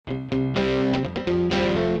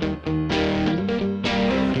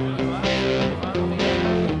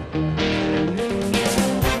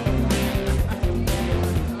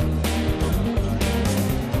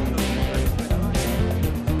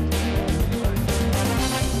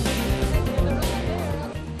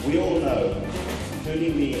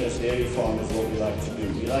including me as dairy farmers, what we like to do.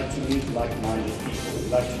 We like to meet like-minded people. We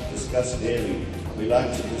like to discuss dairy. We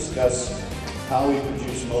like to discuss how we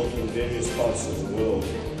produce milk in various parts of the world.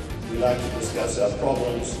 We like to discuss our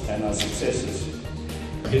problems and our successes.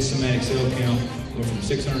 His somatic cell count went from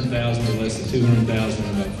 600,000 to less than 200,000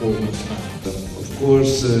 in about 4 months' time. Of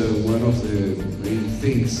course, one of the main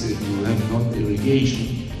things is you have not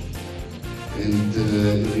irrigation. And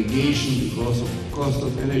irrigation, because of the cost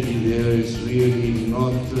of energy there, is really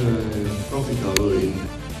not profitable.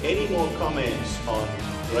 Any more comments on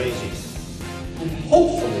grazing? And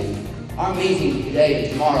hopefully, our meeting today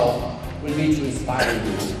and tomorrow will be to inspire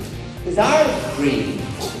you. Because our dream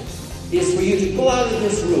is for you to go out of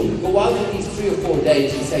this room, go out of these 3 or 4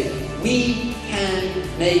 days and say, we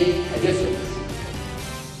can make a difference.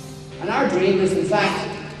 And our dream is, in fact,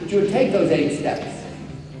 that you would take those 8 steps.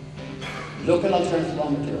 Look at alternative raw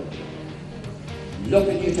material. Look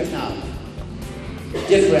at new technology.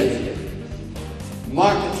 Differentiate.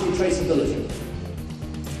 Market through traceability.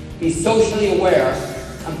 Be socially aware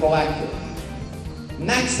and proactive.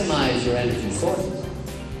 Maximize your energy sources.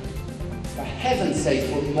 For heaven's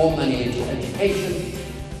sake, put more money into education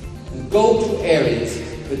and go to areas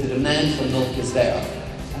where the demand for milk is there.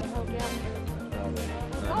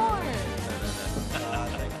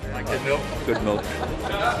 Like good milk? Good milk.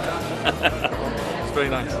 It's very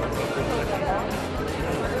nice.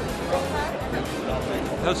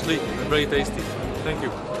 No sleep, very tasty. Thank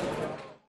you.